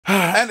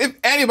And if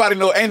anybody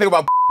knows anything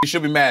about it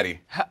should be Maddie.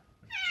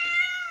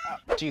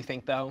 Do you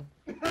think though?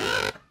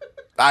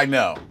 I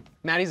know.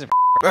 Maddie's a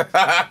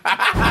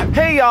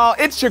Hey y'all,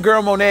 it's your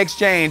girl Monét X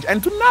Change,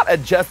 and do not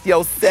adjust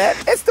your set.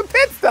 It's the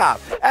pit stop.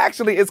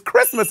 Actually, it's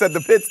Christmas at the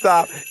pit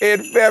stop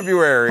in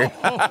February.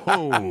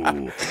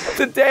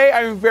 Today,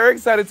 I'm very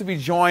excited to be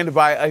joined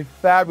by a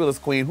fabulous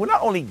queen who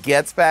not only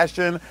gets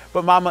fashion,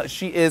 but mama,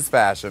 she is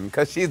fashion,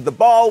 because she's the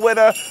ball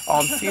winner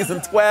on season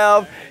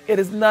 12. It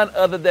is none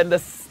other than the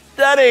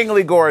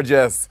stunningly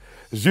gorgeous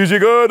Gigi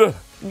Goode.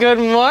 Good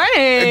morning.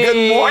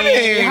 Good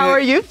morning. How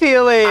are you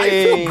feeling? I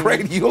feel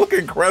great. You look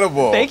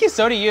incredible. Thank you.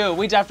 So do you.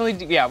 We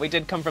definitely, we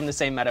did come from the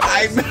same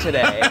metaverse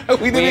today.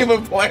 we didn't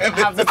even plan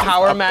this. Have the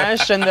power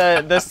mesh and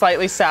the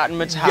slightly satin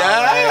metallic.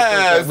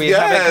 Yes, we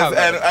have it covered.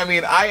 And I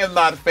mean, I am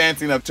not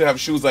fancy enough to have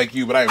shoes like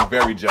you, but I am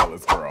very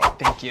jealous, girl.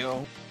 Thank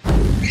you.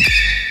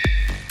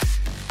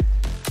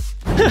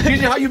 Gigi,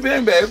 how you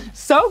been, babe?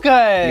 So good.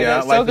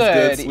 Yeah, so life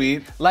good. is good,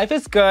 sweet. Life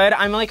is good.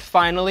 I'm like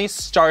finally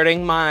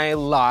starting my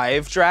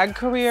live drag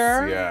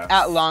career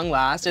at long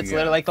last. It's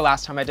literally like the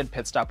last time I did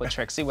Pit Stop with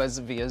Trixie was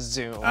via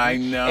Zoom. I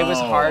know. It was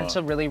hard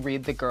to really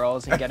read the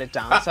girls and get it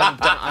down, so I'm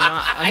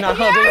not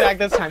holding back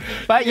this time.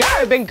 But yeah,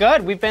 I've been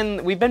good. We've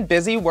been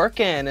busy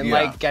working and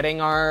like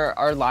getting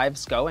our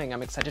lives going.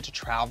 I'm excited to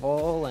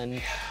travel and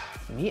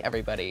meet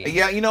everybody.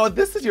 Yeah, you know,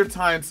 this is your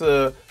time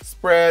to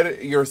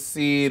spread your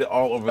seed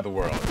all over the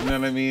world. You know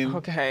what I mean?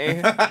 Okay.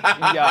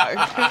 Yeah.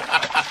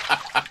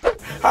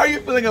 How are you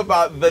feeling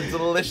about the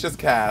delicious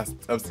cast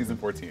of season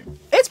 14?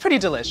 It's pretty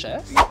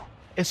delicious.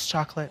 It's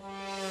chocolate.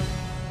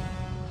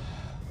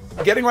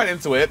 Getting right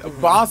into it,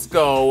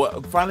 Bosco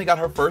finally got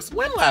her first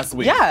win last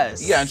week.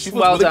 Yes. Yeah, and she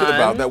was really good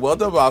about that. Well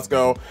done,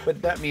 Bosco. But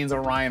that means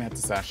Orion had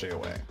to sashay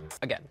away.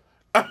 Again.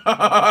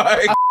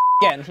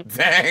 Again.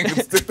 Dang,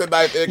 stick the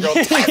knife in, girl.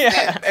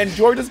 And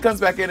Georgia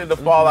comes back in the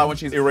fallout when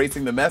she's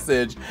erasing the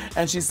message,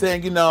 and she's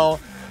saying, you know,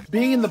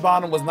 being in the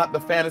bottom was not the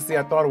fantasy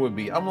I thought it would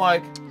be. I'm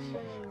like,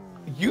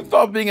 you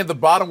thought being at the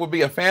bottom would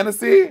be a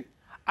fantasy?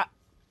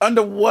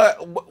 Under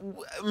what?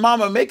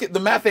 Mama, make it, the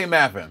math ain't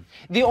mathing.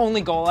 The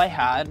only goal I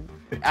had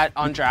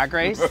on Drag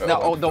Race,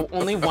 the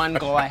only one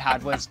goal I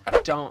had was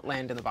don't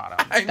land in the bottom.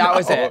 That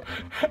was it.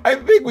 I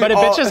think But a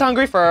bitch is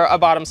hungry for a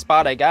bottom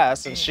spot, I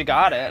guess, and she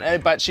got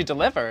it. But she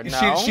delivered,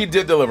 no? She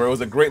did deliver. It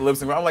was a great lip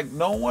sync. I'm like,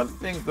 no one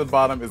thinks the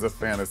bottom is a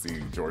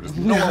fantasy, Georgia.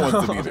 No one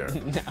wants to be there.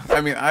 No.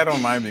 I mean, I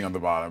don't mind being on the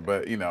bottom,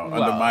 but you know,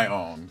 under my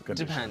own conditions.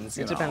 Depends.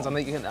 It depends on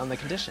the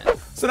condition.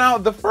 So now,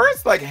 the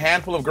first like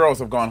handful of girls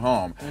have gone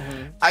home.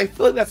 I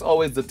feel like that's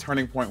always the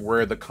turning point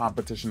where the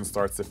competition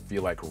starts to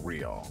feel like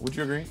real. Would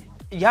you agree?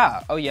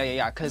 Yeah. Oh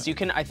yeah. Because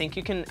I think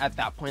you can at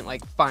that point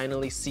like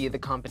finally see the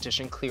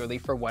competition clearly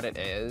for what it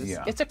is.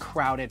 Yeah. It's a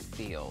crowded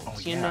field,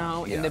 you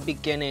know. In the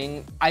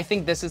beginning, I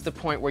think this is the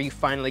point where you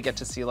finally get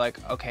to see like,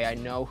 okay, I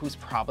know who's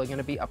probably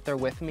gonna be up there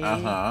with me.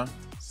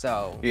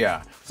 So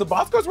yeah. So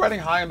Bosco's riding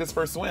high on this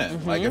first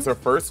win. Like it's her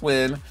first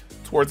win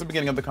towards the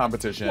beginning of the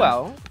competition.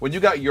 Well, when you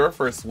got your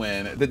first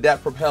win, did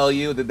that propel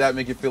you? Did that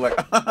make you feel like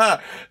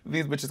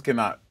these bitches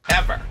cannot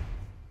ever?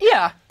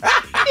 Yeah,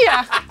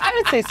 I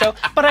would say so.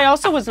 But I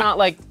also was not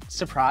like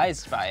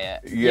surprised by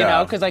it, you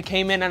know, because I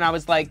came in and I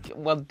was like,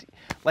 well,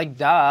 like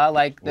duh,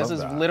 like this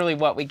is literally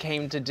what we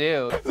came to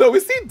do. So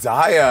we see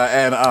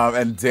Daya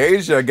and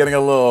Deja getting a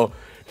little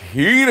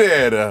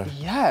heated.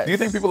 Yes. Do you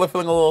think people are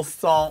feeling a little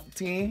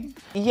salty?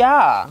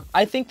 Yeah,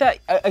 I think that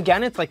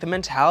again, it's like the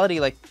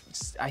mentality. Like,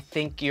 I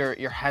think your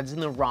head's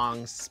in the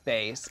wrong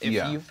space.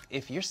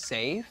 If you're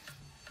safe,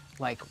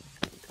 like,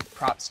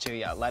 props to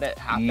you. Let it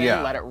happen,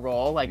 let it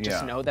roll. Like,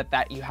 just know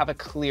that you have a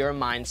clear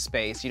mind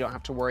space. You don't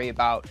have to worry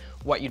about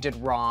what you did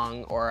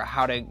wrong or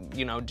how to,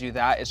 you know, do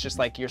that. It's just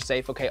like, you're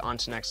safe, okay, on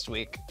to next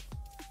week.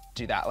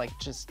 Do that. Like,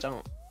 just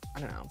don't, I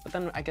don't know. But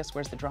then I guess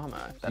where's the drama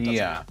if that doesn't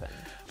happen?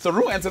 So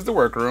Ru enters the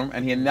workroom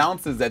and he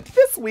announces that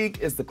this week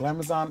is the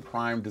Glamazon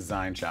Prime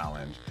Design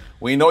Challenge.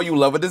 We know you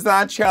love a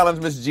design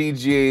challenge, Miss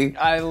Gigi.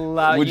 I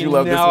love. Would you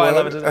love this one? I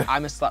love it.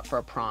 I'm a slut for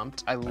a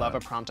prompt. I love a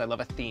prompt. I love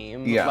a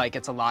theme. Yeah. Like,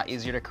 it's a lot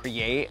easier to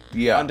create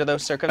under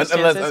those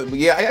circumstances.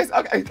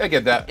 I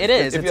get that. It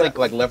is. If you're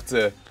like left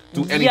to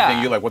do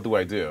anything, you're like, what do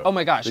I do? Oh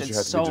my gosh,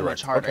 it's so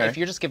much harder. If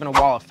you're just given a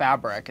wall of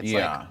fabric, it's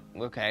like,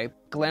 okay,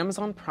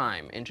 Glamazon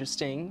Prime,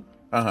 interesting.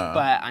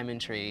 But I'm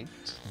intrigued.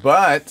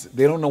 But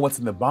they don't know what's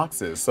in the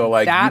boxes, so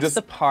like that's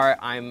the part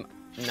I'm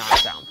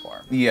not down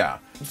for. Yeah.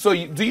 So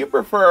do you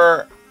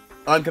prefer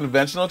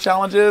unconventional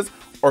challenges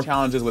or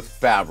challenges with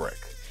fabric?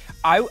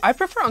 I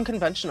prefer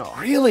unconventional.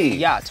 Really?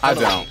 Yeah,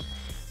 totally. I don't.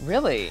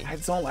 Really? I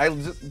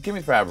don't. Just give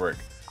me fabric.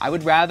 I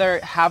would rather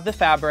have the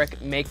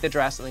fabric, make the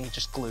dress, and then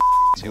just glue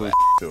to it.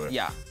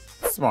 Yeah.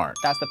 Smart.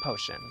 That's the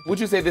potion. Would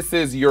you say this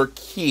is your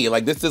key?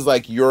 Like, this is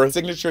like your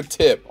signature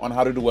tip on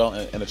how to do well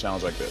in a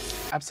challenge like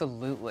this?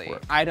 Absolutely.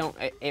 I don't,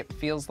 it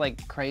feels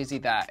like crazy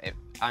that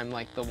I'm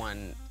like the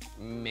one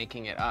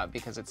making it up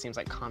because it seems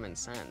like common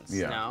sense,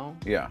 no?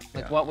 Yeah.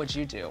 Like, what would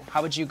you do?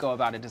 How would you go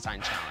about a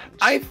design challenge?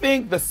 I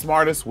think the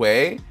smartest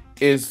way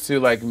is to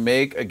like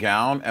make a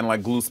gown and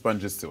like glue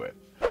sponges to it.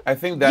 I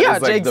think that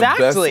is like the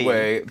best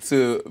way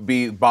to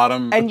be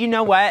bottom. And you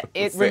know what?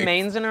 It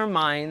remains in our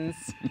minds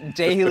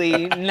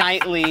daily,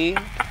 nightly.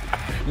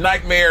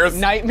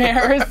 Nightmares. I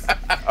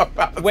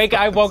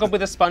woke up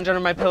with a sponge under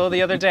my pillow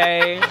the other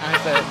day. I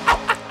said,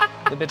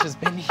 the bitch has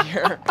been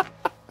here.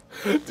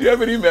 Do you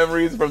have any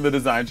memories from the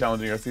design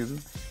challenge in your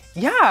season?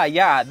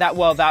 Yeah. That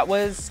was,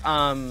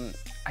 I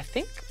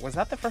think, was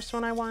that the first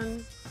one I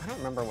won? I don't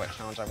remember what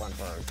challenge I won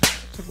first.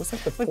 Was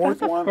that the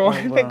fourth one?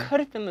 It could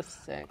have been the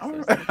sixth.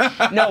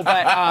 No,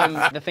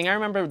 but the thing I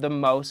remember the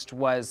most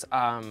was,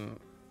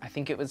 I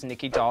think it was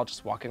Nikki Doll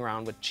just walking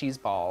around with cheese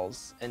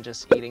balls and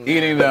just eating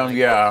them. Like,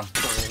 yeah.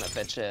 Throwing the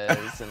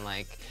bitches and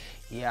like,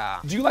 yeah.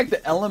 Do you like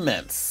the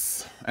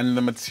elements and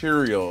the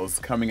materials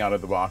coming out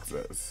of the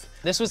boxes?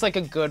 This was like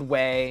a good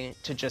way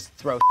to just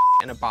throw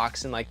in a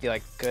box and like be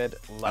like, good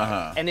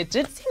luck. And it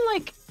did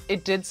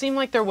seem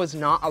like there was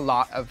not a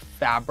lot of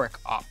fabric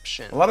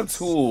options. A lot of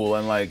tulle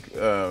and like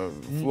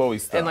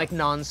flowy stuff. And like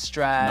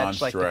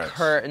non-stretch, like the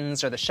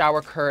curtains or the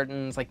shower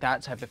curtains, like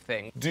that type of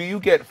thing. Do you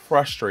get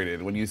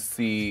frustrated when you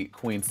see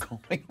queens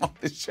going on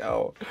the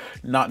show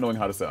not knowing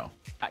how to sew?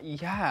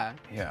 Yeah.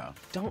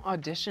 Don't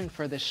audition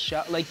for the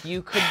show. Like,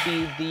 you could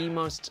be the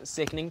most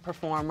sickening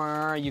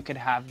performer. You could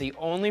have the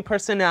only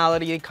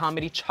personality,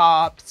 comedy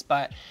chops,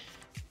 but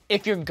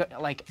if you're good,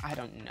 like, I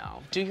don't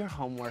know. Do your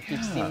homework.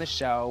 You've seen the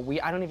show.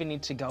 I don't even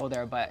need to go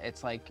there, but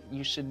it's like,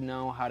 you should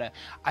know how to.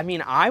 I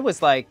mean, I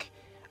was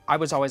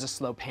always a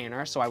slow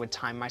painter, so I would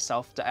time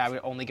myself. I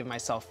would only give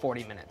myself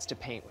 40 minutes to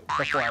paint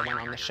before I went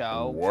on the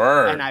show.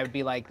 Word. And I would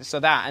be like,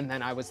 and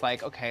then I was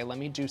like, okay, let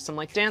me do some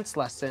like dance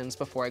lessons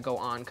before I go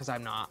on, because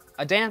I'm not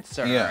a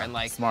dancer. Yeah, and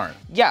like, smart.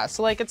 Yeah,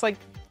 so like, it's like,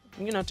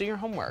 you know, do your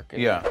homework.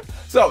 Yeah.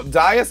 So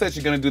Daya said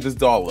she's gonna do this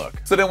doll look.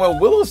 So then when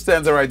Willow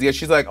sends her idea,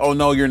 she's like, oh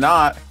no, you're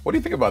not. What do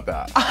you think about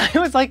that? I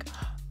was like,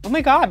 oh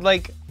my God,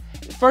 like,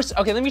 first,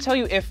 okay, let me tell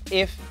you,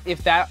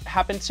 if that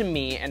happened to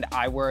me and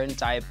I were in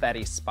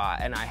Diabetes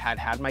spot and I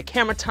had my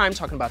camera time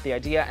talking about the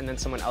idea and then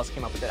someone else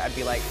came up with it, I'd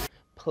be like,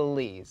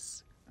 please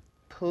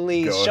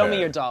show me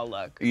your doll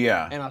look.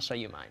 Yeah. And I'll show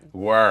you mine.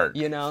 Word.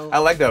 You know? I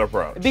like that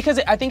approach. Because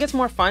I think it's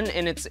more fun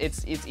and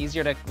it's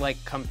easier to like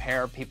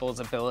compare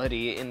people's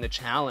ability in the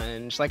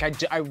challenge. Like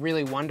I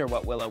really wonder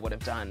what Willow would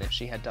have done if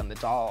she had done the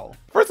doll.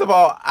 First of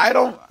all,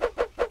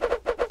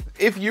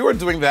 if you were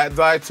doing that,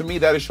 Di, to me,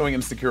 that is showing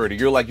insecurity.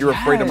 You're like, you're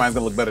afraid that mine's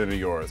gonna look better than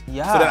yours.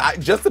 Yeah. So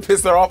then just to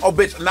piss her off, oh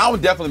bitch, now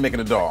I'm definitely making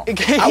a doll.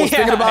 I was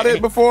thinking about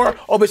it before,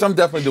 oh bitch, I'm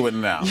definitely doing it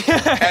now.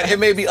 And it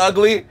may be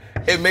ugly,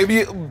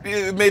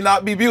 it may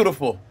not be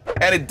beautiful.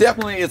 And it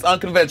definitely is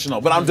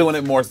unconventional, but I'm doing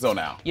it more so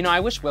now. You know,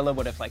 I wish Willow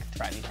would have like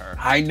threatened her.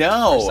 I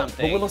know, or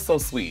something. But Willow's so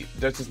sweet.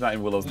 That's just not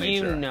in Willow's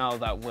nature. You know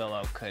that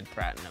Willow could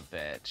threaten a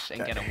bitch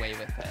and get away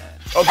with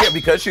it. Okay,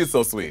 because she's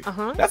so sweet.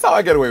 That's how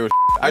I get away with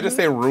I just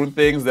say rude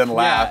things, then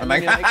laugh, and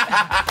like,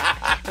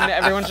 and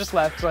everyone's just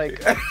left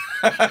like.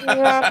 That's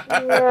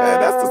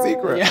the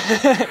secret.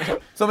 Yeah.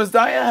 So Ms.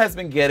 Daya has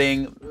been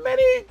getting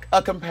many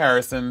a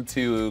comparison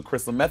to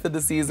Crystal Method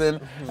this season,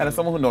 and as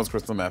someone who knows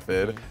Crystal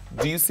Method,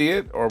 do you see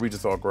it, or are we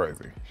just all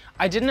crazy?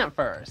 I didn't at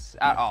first,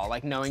 at all.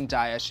 Like, knowing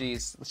Daya,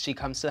 she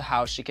comes to the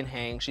house, she can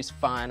hang, she's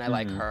fun, I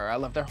like her. I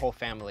love their whole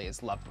family,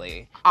 is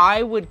lovely.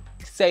 I would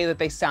say that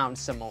they sound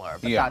similar,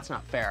 but that's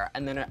not fair.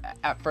 And then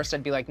at first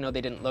I'd be like, no,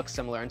 they didn't look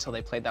similar until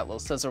they played that little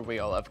sizzle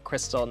reel of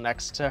Crystal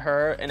next to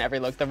her in every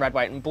look, the red,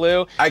 white, and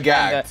blue. I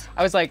gagged.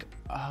 I was like,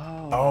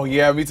 oh. Oh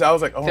yeah, me too. I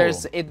was like, oh.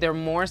 They're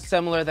more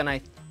similar than I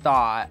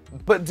thought.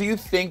 But do you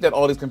think that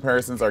all these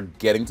comparisons are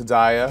getting to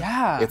Daya?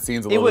 Yeah. It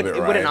seems a little bit,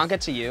 right? Would it not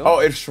get to you? Oh,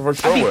 it for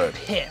sure would. I'd be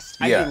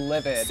pissed. I'd be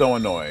livid. So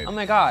annoyed. Oh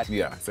my God.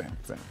 Yeah, same.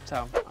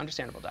 So,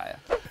 understandable, Daya.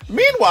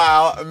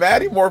 Meanwhile,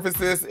 Maddie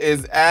Morphosis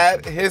is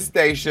at his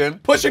station,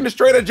 pushing the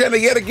straight agenda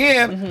yet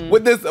again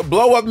with this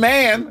blow-up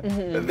man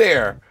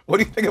there. What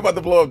do you think about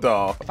the blow-up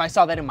doll? If I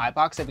saw that in my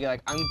box, I'd be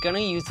like, I'm gonna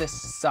use this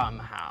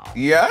somehow.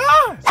 Yeah?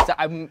 So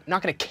I'm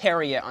not gonna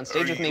carry it on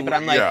stage with me, but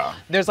I'm like,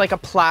 there's like a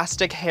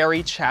plastic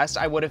hairy chest.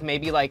 I would have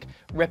maybe like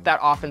ripped that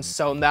off and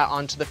sewn that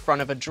onto the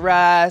front of a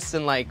dress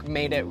and like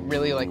made it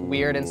really like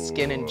weird and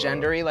skin and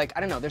gendery. Like,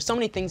 I don't know, there's so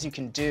many things you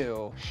can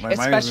do. My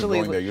mind isn't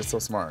going there. You're so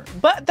smart.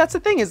 But that's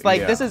the thing is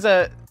like, this is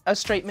a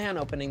straight man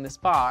opening this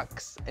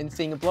box and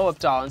seeing a blow-up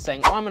doll and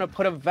saying, oh, I'm gonna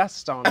put a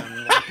vest on him.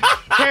 And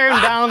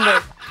carrying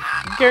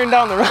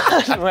down the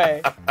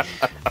runway.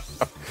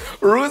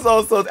 Ru's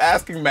also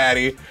asking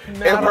Maddie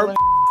if her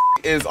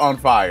is on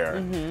fire.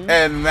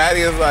 And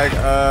Maddie is like,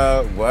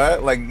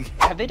 what? Like,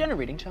 have they done a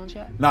reading challenge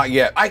yet? Not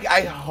yet.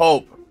 I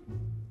hope.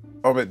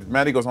 Oh, but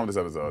Maddie goes home this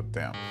episode.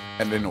 Damn.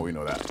 And they know we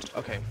know that.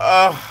 Okay.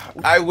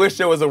 I wish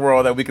there was a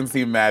world that we can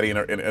see Maddie in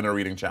a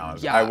reading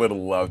challenge. Yeah, I would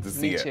love to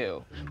see it. Me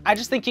too. I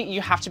just think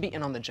you have to be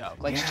in on the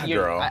joke. Like,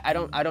 girl. I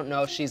don't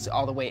know if she's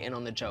all the way in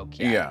on the joke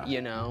yet. Yeah.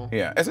 You know?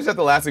 Yeah. Especially at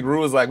the last week,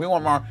 Ru was like, we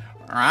want more.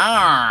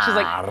 She's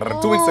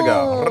like, 2 weeks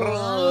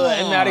ago.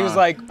 And Maddie was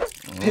like,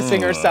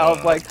 pissing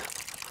herself, like.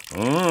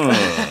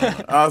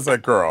 I was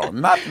like, girl,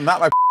 not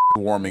my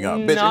warming up.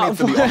 Bitch, it needs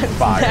to be on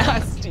fire.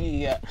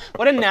 Nasty.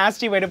 What a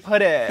nasty way to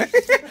put it.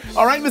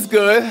 All right, Miss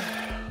Good.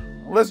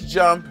 Let's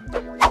jump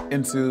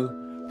into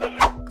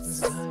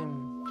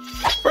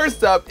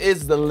First up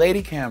is the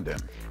Lady Camden.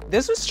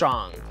 This was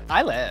strong.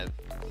 I live.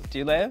 Do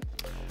you live?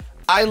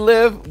 I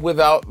live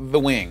without the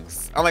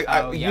wings. I'm like,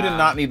 you did yeah.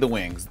 not need the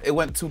wings. It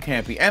went too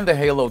campy, and the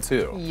halo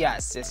too.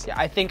 Yes, yeah.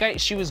 I think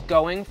she was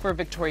going for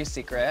Victoria's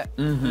Secret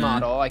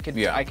model. I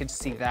could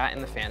see that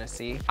in the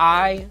fantasy.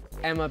 I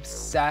am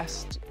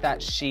obsessed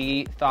that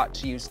she thought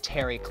to use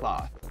terry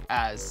cloth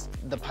as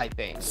the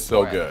piping.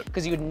 So good.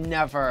 Because you would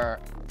never,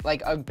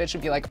 like, a bitch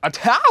would be like, a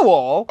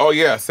towel? Oh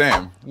yeah,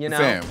 same. You know?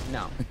 Same.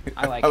 No,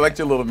 I like I liked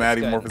your little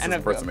Maddie Morphosis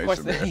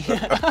impersonation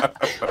there.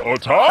 A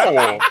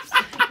towel.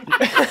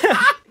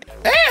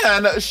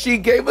 And she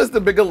gave us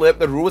the bigger lip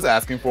that Ru was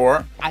asking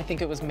for. I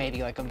think it was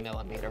maybe like a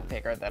millimeter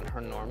bigger than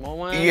her normal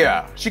one.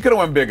 Yeah, she could have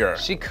went bigger.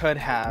 She could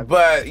have.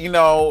 But, you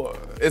know,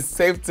 it's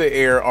safe to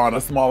err on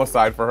a smaller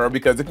side for her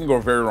because it can go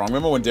very wrong.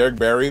 Remember when Derek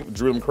Barry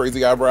drew them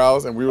crazy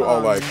eyebrows and we were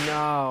all like...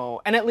 no.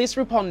 And at least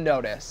RuPaul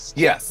noticed.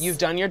 Yes. You've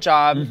done your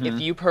job.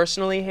 If you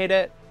personally hate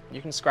it,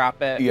 you can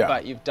scrap it,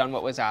 but you've done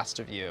what was asked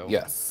of you.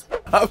 Yes.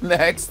 Up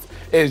next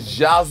is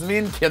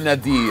Jasmine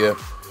Kennedy.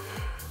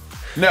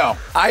 No,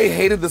 I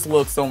hated this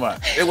look so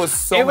much. It was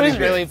so many It was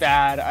really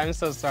bad. I'm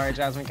so sorry,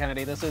 Jasmine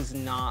Kennedy. This is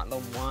not the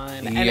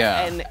one.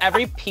 And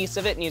every piece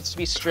of it needs to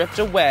be stripped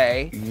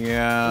away,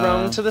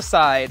 thrown to the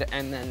side,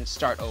 and then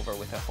start over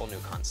with a whole new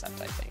concept,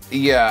 I think.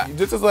 Yeah,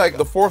 this is like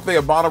the fourth day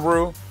of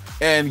Bonnaroo,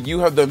 and you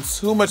have done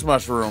too much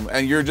mushroom,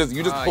 and you just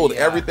pulled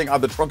everything out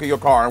of the trunk of your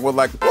car, and we're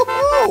like,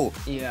 woohoo!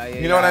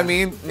 You know what I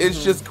mean?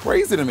 It's just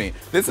crazy to me.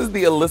 This is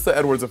the Alyssa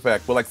Edwards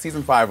effect, but like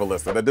season 5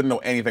 Alyssa that didn't know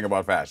anything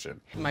about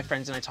fashion. My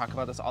friends and I talk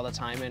about this all the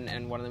time,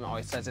 and one of them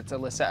always says it's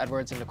Alyssa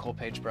Edwards and Nicole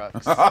Paige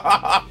Brooks.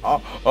 I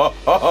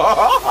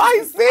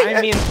see.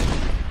 I mean,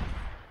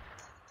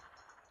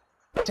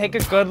 take a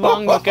good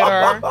long look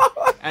at her,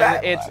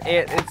 and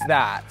it's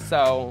that.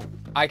 So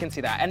I can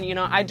see that. And you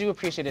know, I do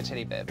appreciate a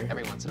titty bib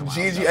every once in a while.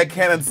 Gigi, I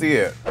can't unsee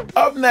it.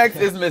 Up next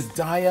is Miss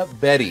Daya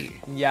Betty.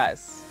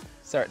 Yes,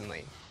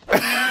 certainly.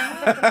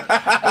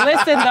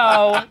 Listen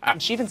though,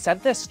 she even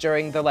said this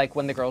during the, like,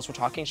 when the girls were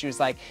talking, she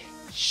was like,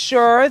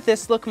 sure,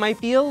 this look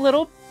might be a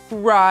little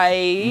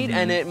bright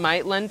and it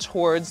might lend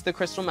towards the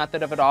crystal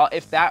method of it all.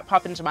 If that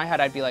popped into my head,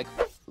 I'd be like,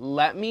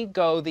 let me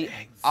go the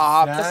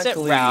opposite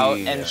route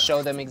and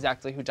show them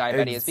exactly who Daya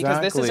Betty is,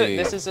 because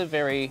this is a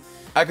very...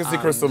 I can see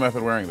Crystal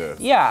Method wearing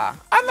this. Yeah.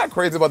 I'm not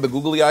crazy about the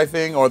googly eye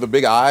thing or the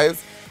big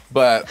eyes,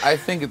 but I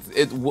think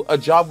it's a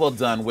job well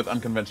done with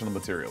unconventional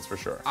materials, for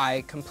sure.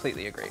 I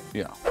completely agree.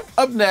 Yeah.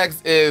 Up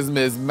next is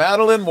Ms.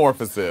 Madeline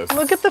Morphosis.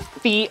 Look at the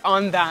feet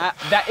on that.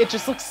 It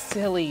just looks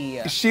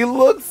silly. She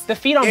looks the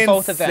feet on insane.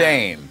 Both of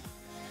them.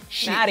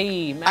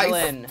 Madeline.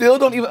 I still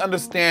don't even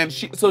understand.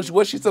 So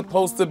was she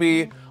supposed to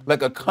be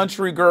like a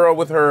country girl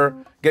with her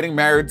getting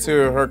married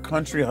to her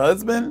country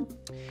husband?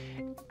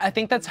 I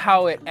think that's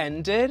how it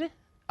ended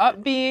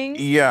up being.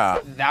 Yeah.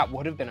 That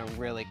would have been a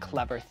really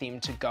clever theme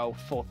to go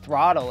full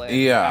throttle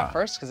in at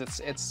first, because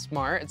it's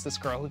smart. It's this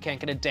girl who can't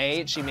get a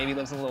date. She maybe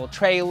lives in a little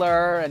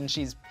trailer and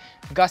she's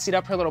gussied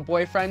up her little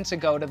boyfriend to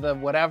go to the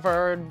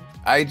whatever.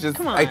 I just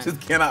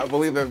cannot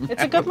believe it.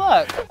 It's a good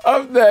look.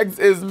 Up next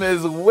is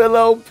Ms.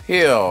 Willow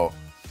Pill.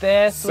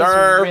 This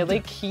was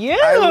really cute.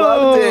 I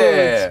loved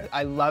it.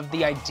 I love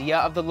the idea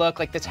of the look,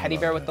 like the teddy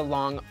bear with the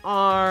long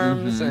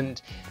arms,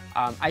 and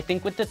I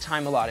think with the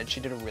time allotted, she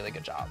did a really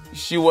good job.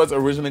 She was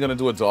originally gonna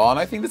do a doll, and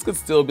I think this could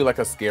still be like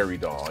a scary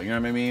doll, you know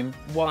what I mean?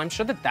 Well, I'm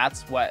sure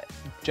that's what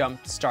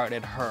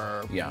jump-started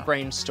her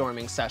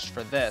brainstorming sesh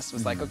for this,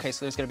 was like, okay,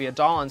 so there's gonna be a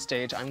doll on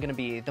stage, I'm gonna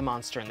be the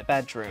monster in the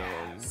bedroom,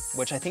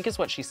 which I think is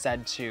what she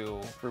said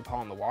to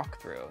RuPaul in the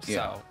walkthrough,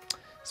 so.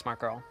 Smart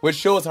girl. Which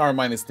shows how her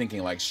mind is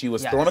thinking. Like, she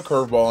was throwing a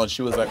curveball and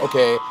she was like,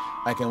 okay,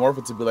 I can morph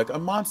it to be like a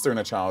monster in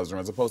a child's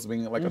room as opposed to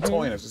being like a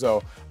toy in it.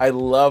 So I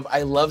love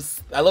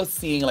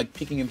seeing, like,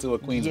 peeking into a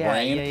queen's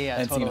brain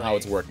and seeing how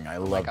it's working. I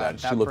love that.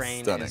 She looks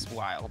stunning. Is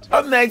wild.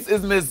 Up next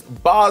is Miss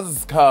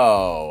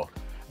Bosco.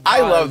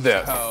 I love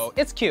this.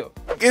 It's cute.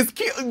 It's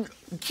cute.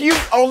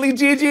 Cute only,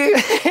 Gigi.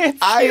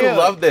 I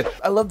love this.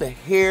 I love the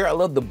hair. I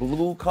love the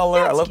blue color.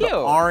 I love the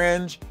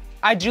orange.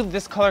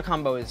 This color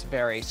combo is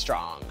very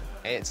strong.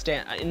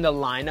 In the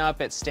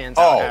lineup, it stands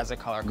out as a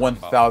color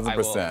combo.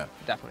 1000%.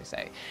 Definitely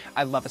say.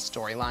 I love a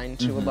storyline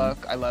to a look.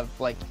 I love,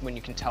 like, when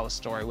you can tell a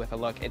story with a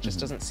look. It just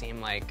doesn't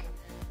seem like,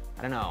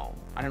 I don't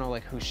know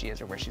like who she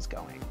is or where she's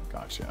going.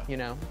 Gotcha. You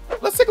know?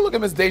 Let's take a look at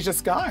Miss Deja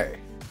Sky.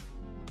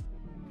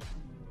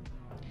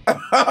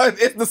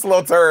 It's the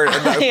slow turn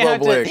and the slow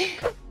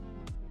blink.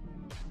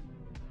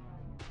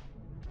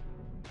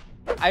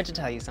 I have to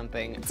tell you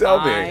something. Tell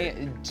me.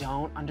 I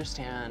don't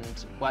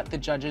understand what the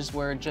judges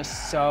were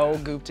just so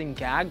gooped and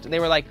gagged. They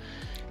were like,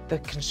 the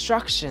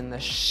construction, the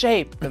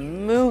shape, the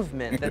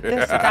movement, the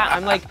this, the that.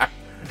 I'm like,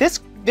 this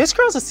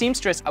girl's a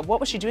seamstress. What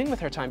was she doing with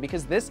her time?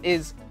 Because this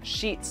is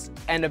sheets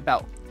and a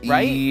belt,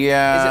 right?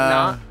 Yeah. Is it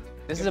not?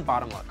 This is a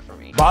bottom look for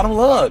me. Bottom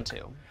look. Bottom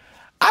two.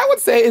 I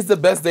would say it's the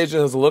best Deja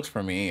has looked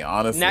for me,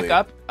 honestly. Neck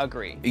up,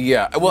 agree.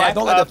 Yeah, well, I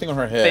don't like that thing on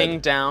her head. Thing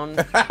down.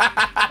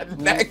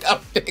 Neck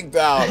up, thing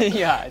down.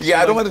 Yeah,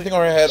 I don't like the thing on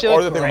her head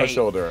or the thing on her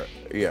shoulder.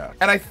 Yeah.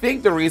 And I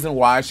think the reason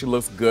why she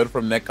looks good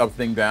from neck up,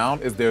 thing down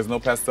is there's no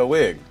pesto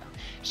wig.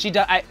 She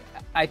does.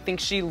 I think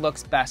she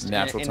looks best in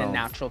a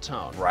natural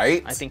tone.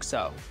 Right? I think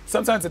so.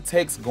 Sometimes it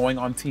takes going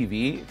on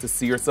TV to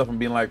see yourself and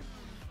being like,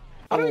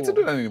 I don't need to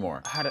do that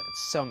anymore. I had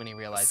so many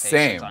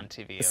realizations on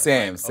TV.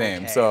 Same.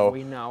 Okay, so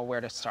we know where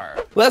to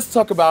start. Let's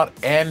talk about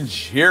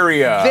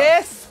Angeria.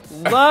 This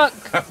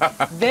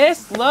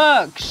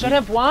look should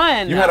have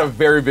won. You had a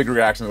very big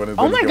reaction when it.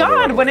 Oh my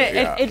God! When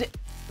it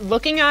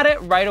looking at it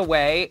right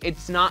away,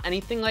 it's not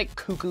anything like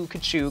cuckoo,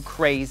 cachoo,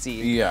 crazy.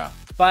 Yeah.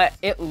 But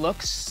it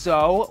looks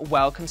so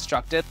well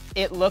constructed.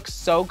 It looks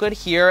so good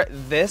here.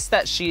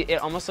 It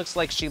almost looks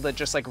like she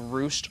just like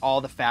ruched all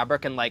the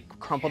fabric and like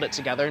crumpled it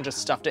together and just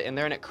stuffed it in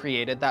there and it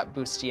created that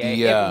bustier.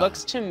 Yeah. It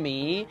looks to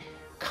me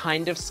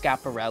kind of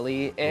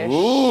Schiaparelli-ish.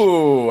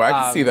 Ooh, I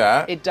can see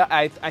that.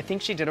 I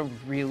think she did a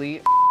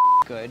really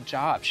good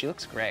job. She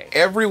looks great.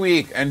 Every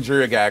week,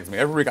 Angeria gags me.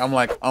 Every week, I'm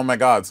like, oh my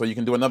God, so you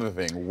can do another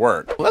thing,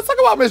 work. Let's talk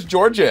about Miss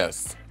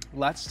Georges.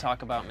 Let's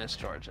talk about Miss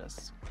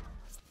Georges.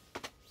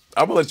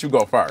 I'm gonna let you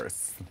go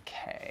first.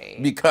 Okay.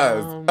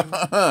 Because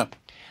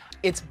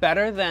it's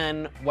better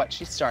than what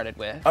she started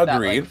with. Agreed. That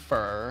like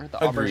fur, the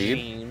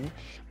aubergine.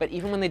 But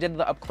even when they did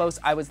the up close,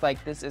 I was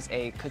like, this is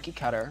a cookie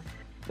cutter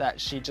that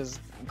she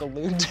just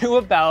glued to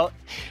a belt,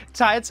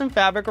 tied some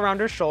fabric around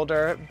her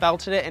shoulder,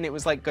 belted it, and it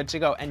was like good to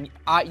go. And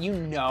you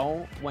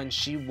know, when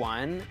she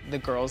won, the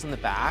girls in the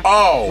back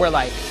were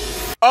like,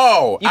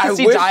 you can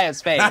see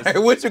Daya's face. I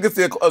wish you could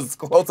see a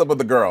close-up of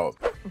the girls.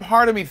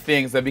 Part of me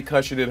thinks that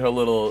because she did her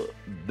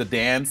the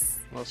dance,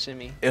 little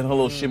shimmy, and her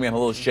little shimmy and her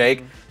little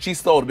shake, she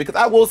stole it. Because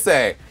I will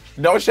say,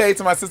 no shade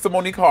to my sister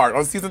Monique Hart.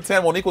 On season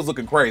 10, Monique was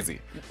looking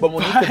crazy, but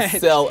Monique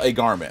could sell a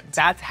garment.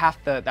 That's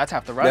half the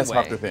runway. That's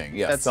half the thing.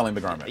 Yeah, selling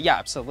the garment. Yeah,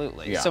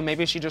 absolutely. Yeah. So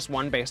maybe she just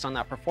won based on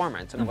that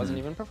performance, and it wasn't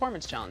even a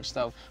performance challenge.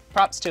 So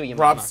props to you,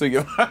 mama.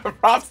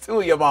 Props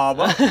to you,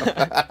 mama.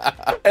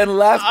 And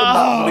last but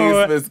not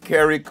least, Miss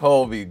Carrie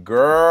Colby,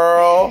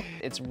 girl.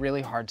 It's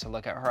really hard to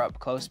look at her up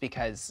close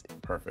because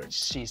perfect.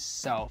 She's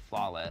so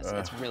flawless.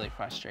 It's really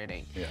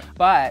frustrating. Yeah.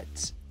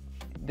 But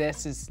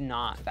this is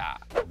not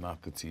that.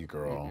 Not the tea,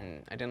 girl.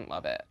 I didn't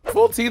love it.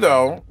 Full tea,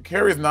 though.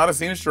 Carrie is not a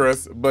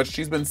seamstress, but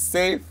she's been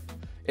safe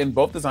in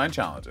both design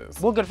challenges.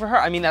 Well, good for her.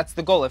 I mean, that's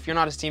the goal. If you're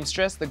not a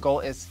seamstress, the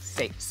goal is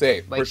safe.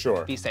 Safe, for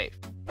sure. Be safe.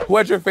 Who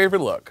had your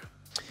favorite look?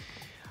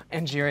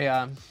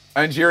 Angeria.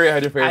 Angeria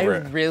had your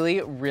favorite? I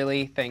really,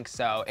 really think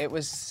so. It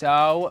was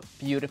so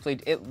beautifully,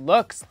 it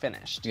looks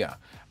finished. Yeah.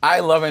 I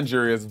love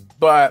Angeria's,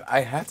 but I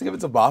had to give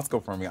it to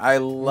Bosco for me. I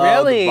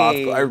love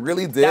Bosco. I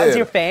really did. That was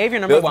your fave, your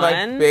number one?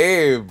 That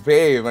was my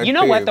fave. You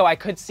know what, though? I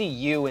could see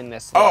you in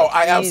this look. Oh,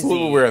 I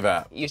absolutely wear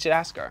that. You should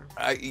ask her.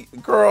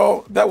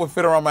 Girl, that would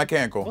fit around my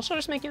cankle. Well, she'll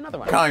just make you another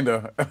one.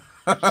 Kinda.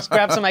 Just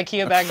grab some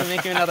IKEA bags and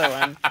make you another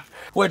one.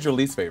 Who had your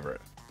least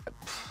favorite?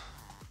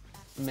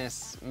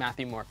 Miss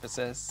Matthew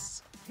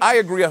Morphosis. I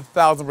agree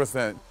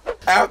 1,000%.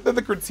 After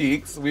the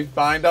critiques, we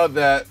find out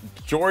that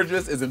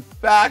Georges is in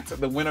fact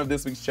the winner of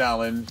this week's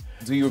challenge.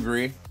 Do you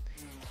agree?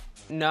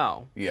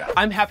 No. Yeah.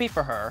 I'm happy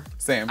for her.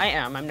 Same. I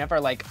am. I'm never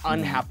like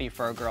unhappy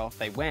for a girl if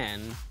they win.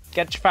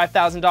 Get your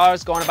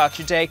 $5,000, go on about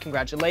your day,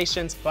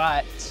 congratulations,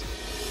 but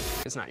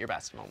it's not your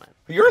best moment.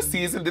 Your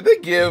season, did they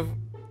give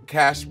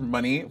cash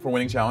money for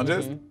winning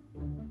challenges?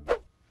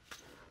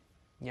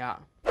 Yeah.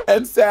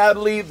 And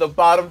sadly, the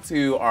bottom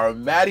two are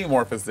Maddie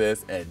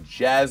Morphosis and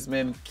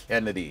Jasmine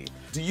Kennedy.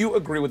 Do you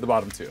agree with the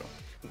bottom two?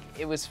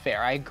 It was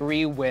fair. I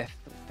agree with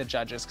the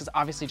judges because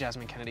obviously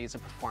Jasmine Kennedy is a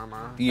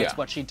performer. Yeah. That's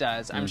what she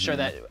does. I'm sure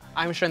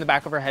in the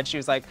back of her head she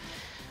was like,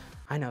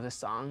 I know this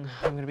song.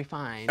 I'm gonna be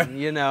fine.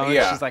 You know?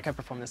 Yeah. She's like, I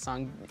perform this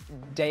song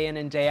day in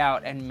and day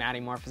out. And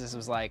Maddie Morphosis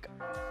was like,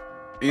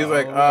 he's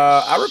like,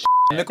 I record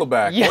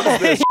Nickelback. Yeah. What is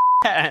this?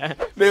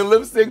 They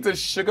lip sync to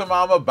Sugar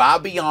Mama by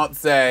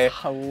Beyonce.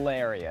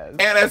 Hilarious.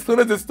 And as soon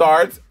as it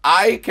starts,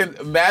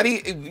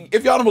 Maddie,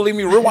 if y'all don't believe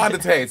me, rewind the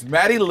tapes.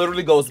 Maddie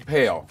literally goes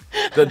pale.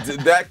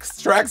 That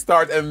track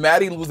starts and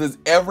Maddie loses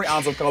every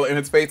ounce of color in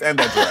his face and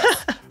that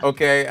dress.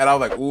 Okay? And I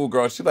was like, ooh,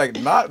 girl, she's like,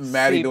 not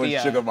Maddie doing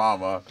Sugar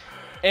Mama.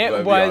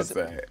 It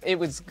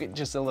was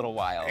just a little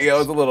wild. Yeah, it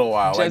was a little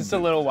wild. Just a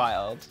little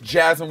wild.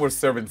 Jasmine was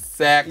serving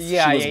sex.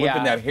 Yeah, she was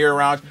whipping that hair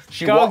around.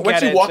 When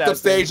she walked up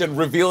stage and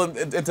revealed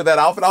into that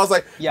outfit, I was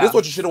like, this is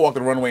what you should have walked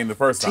the runway in the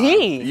first time.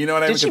 You know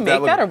what I mean? Did she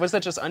make that or was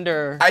that just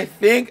under? I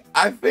think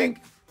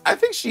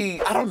she,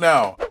 I don't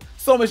know.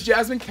 So Miss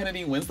Jasmine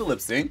Kennedy wins the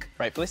lip sync.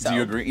 Rightfully so. Do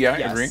you agree? Yeah,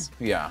 yes. I agree.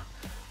 Yeah.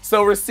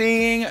 So we're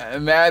seeing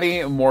Maddie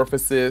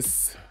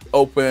Morphosis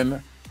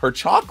open her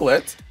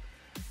chocolate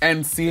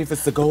and see if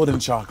it's the golden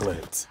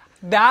chocolate.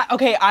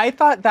 I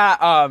thought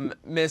that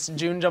Miss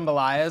June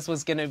Jambalayas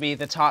was gonna be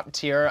the top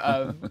tier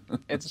of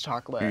it's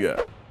chocolate.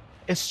 Yeah.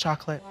 It's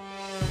chocolate.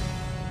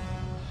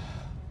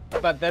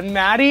 But then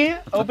Maddie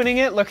opening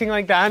it, looking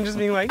like that, and just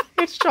being like,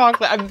 it's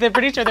chocolate. I'm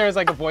pretty sure there was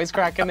like a voice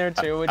crack in there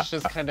too, which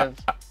just kind of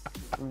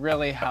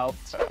really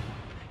helped.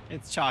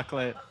 It's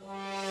chocolate.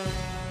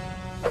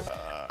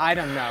 I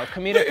don't know.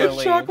 Comedic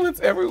relief. Chocolates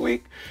every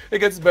week. It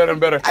gets better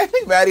and better. I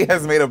think Maddie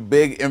has made a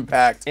big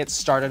impact. It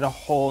started a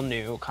whole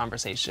new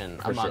conversation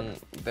among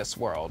this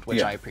world,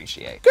 which I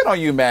appreciate. Good on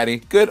you, Maddie.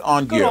 Good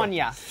on you. Good on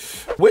ya.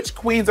 Which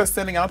queens are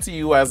standing out to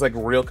you as like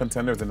real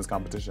contenders in this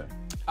competition?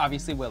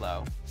 Obviously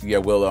Willow. Yeah,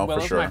 Willow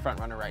Willow's for sure. my front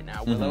runner right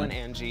now. Willow and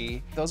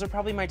Angie. Those are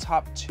probably my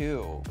top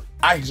two.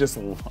 I just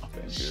love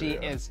Angie. She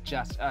is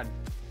just a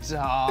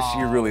doll.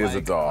 She really is a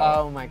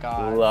doll. Oh my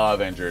God.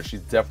 Love Andrew. She's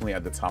definitely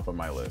at the top of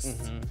my list.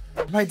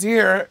 My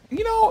dear,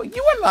 you know,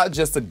 you are not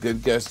just a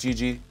good guest,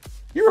 Gigi.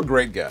 You're a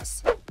great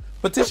guest.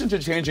 Petition to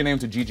change your name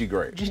to Gigi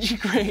Great. Gigi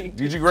Great.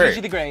 Gigi Great.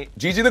 Gigi the Great.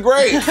 Gigi the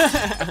Great.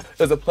 It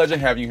was a pleasure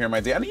having you here, my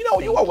dear. And you know,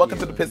 you are welcome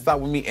to the pit stop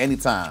with me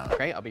anytime.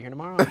 Great, I'll be here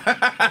tomorrow.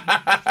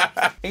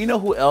 And you know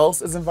who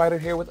else is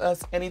invited here with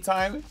us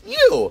anytime?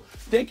 You!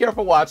 Thank you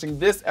for watching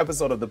this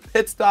episode of The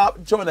Pit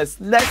Stop. Join us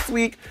next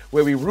week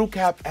where we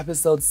recap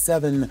episode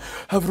 7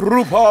 of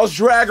RuPaul's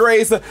Drag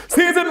Race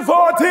Season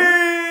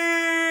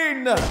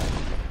 14!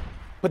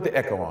 Put the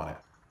echo on it.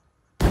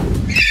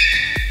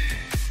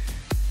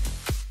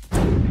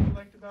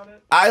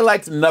 I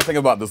liked nothing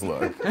about this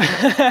look.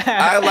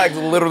 I liked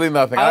literally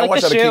nothing. I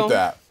want you to keep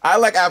that. I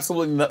like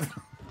absolutely nothing.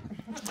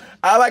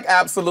 I like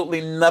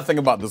absolutely nothing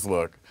about this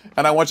look.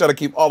 And I want y'all to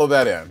keep all of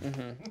that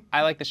in.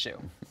 I like the shoe.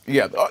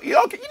 Yeah. Okay. You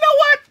know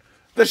what?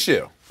 The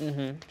shoe.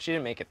 She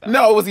didn't make it though.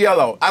 No, it was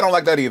yellow. I don't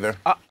like that either.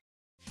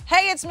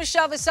 Hey, it's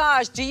Michelle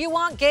Visage. Do you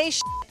want gay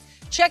shit?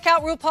 Check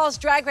out RuPaul's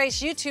Drag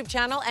Race YouTube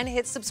channel and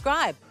hit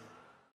subscribe.